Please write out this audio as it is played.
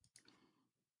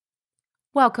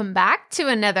Welcome back to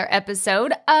another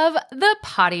episode of the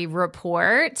Potty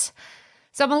Report.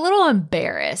 So I'm a little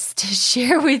embarrassed to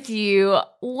share with you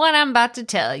what I'm about to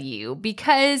tell you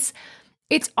because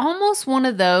it's almost one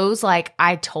of those like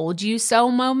I told you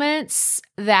so moments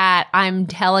that I'm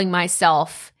telling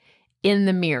myself in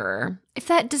the mirror.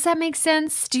 Does that make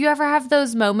sense? Do you ever have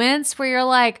those moments where you're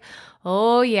like,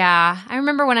 oh yeah, I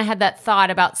remember when I had that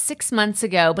thought about 6 months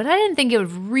ago, but I didn't think it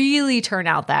would really turn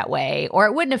out that way, or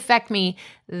it wouldn't affect me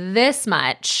this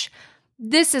much.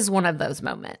 This is one of those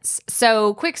moments.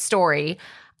 So quick story.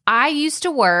 I used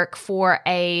to work for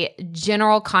a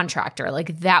general contractor.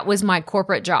 Like that was my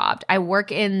corporate job. I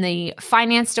work in the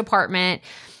finance department.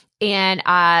 And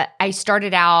I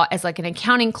started out as like an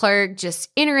accounting clerk,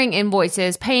 just entering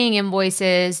invoices, paying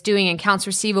invoices, doing accounts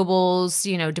receivables,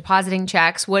 depositing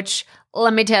checks, which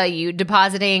let me tell you,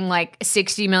 depositing like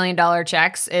 $60 million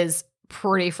checks is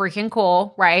pretty freaking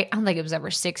cool, right? I don't think it was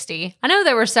ever 60. I know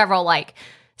there were several like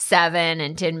 $7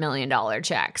 and $10 million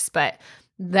checks, but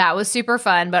that was super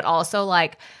fun, but also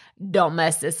like, don't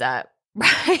mess this up,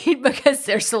 right? Because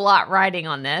there's a lot riding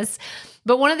on this.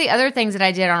 But one of the other things that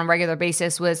I did on a regular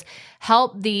basis was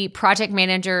help the project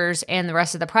managers and the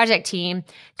rest of the project team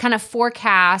kind of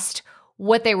forecast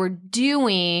what they were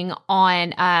doing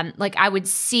on, like I would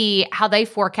see how they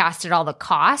forecasted all the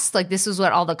costs. Like this is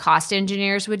what all the cost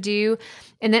engineers would do.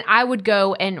 And then I would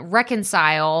go and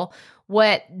reconcile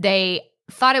what they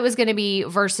thought it was going to be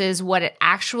versus what it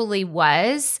actually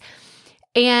was.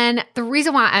 And the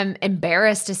reason why I'm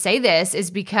embarrassed to say this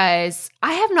is because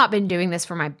I have not been doing this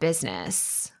for my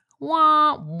business.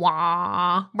 Wah,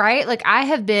 wah, right? Like I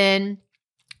have been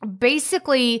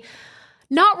basically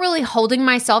not really holding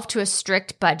myself to a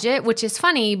strict budget, which is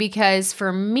funny because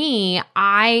for me,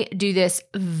 I do this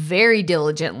very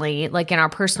diligently, like in our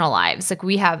personal lives. Like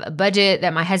we have a budget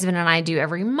that my husband and I do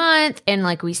every month, and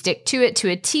like we stick to it to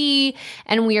a T,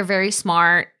 and we are very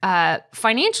smart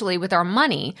financially with our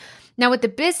money. Now, with the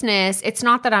business, it's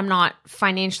not that I'm not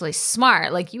financially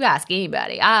smart. Like you ask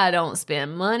anybody, I don't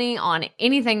spend money on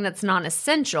anything that's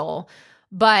non-essential,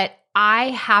 but I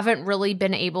haven't really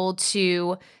been able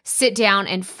to sit down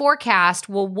and forecast,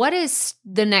 well, what is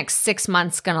the next 6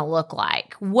 months going to look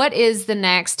like? What is the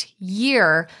next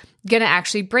year going to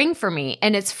actually bring for me?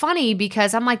 And it's funny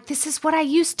because I'm like, this is what I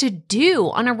used to do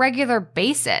on a regular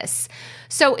basis.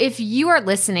 So if you are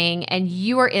listening and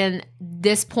you are in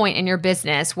this point in your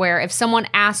business where if someone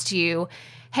asked you,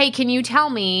 hey, can you tell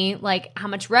me like how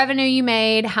much revenue you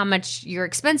made, how much your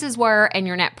expenses were, and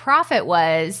your net profit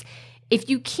was, if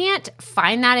you can't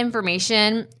find that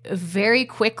information very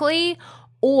quickly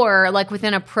or like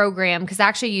within a program, because I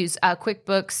actually use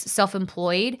QuickBooks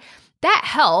Self-Employed, that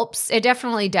helps. It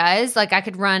definitely does. Like I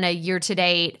could run a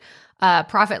year-to-date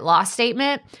profit loss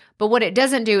statement, but what it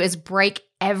doesn't do is break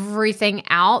everything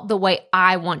out the way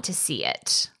I want to see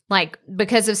it. Like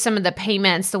because of some of the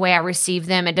payments, the way I receive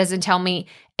them, it doesn't tell me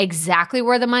exactly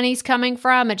where the money's coming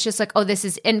from. It's just like, oh, this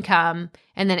is income,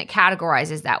 and then it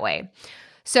categorizes that way.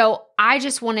 So I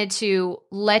just wanted to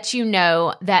let you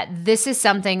know that this is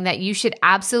something that you should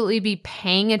absolutely be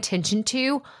paying attention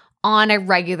to on a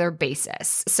regular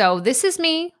basis. So this is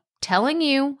me telling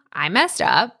you I messed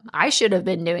up. I should have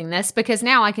been doing this because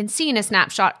now I can see in a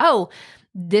snapshot, oh,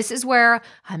 this is where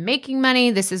I'm making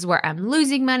money. This is where I'm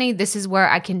losing money. This is where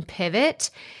I can pivot.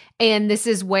 And this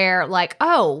is where like,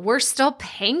 oh, we're still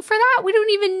paying for that? We don't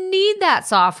even need that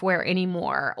software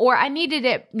anymore. Or I needed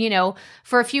it,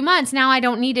 for a few months. Now I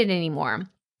don't need it anymore.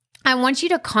 I want you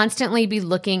to constantly be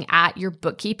looking at your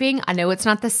bookkeeping. I know it's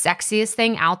not the sexiest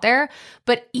thing out there,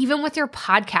 but even with your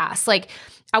podcast, like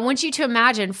I want you to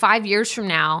imagine 5 years from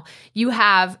now, you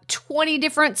have 20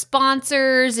 different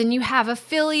sponsors and you have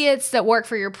affiliates that work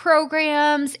for your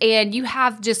programs, and you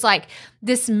have just like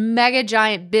this mega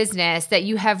giant business that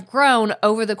you have grown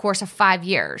over the course of 5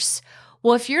 years.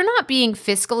 Well, if you're not being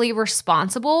fiscally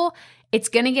responsible, it's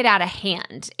going to get out of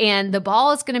hand and the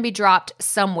ball is going to be dropped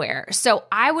somewhere. So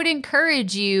I would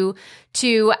encourage you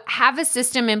to have a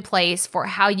system in place for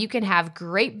how you can have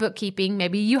great bookkeeping.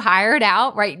 Maybe you hire it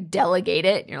out, right? Delegate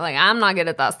it. You're like, I'm not good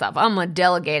at that stuff. I'm going to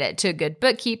delegate it to a good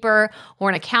bookkeeper or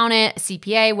an accountant, a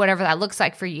CPA, whatever that looks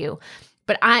like for you.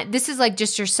 But this is like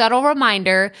just your subtle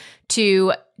reminder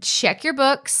to check your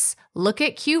books, look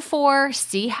at Q4,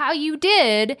 see how you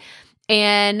did,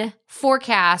 and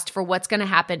forecast for what's going to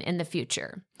happen in the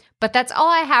future. But that's all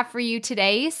I have for you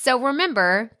today. So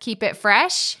remember, keep it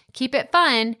fresh, keep it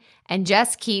fun, and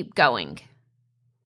just keep going.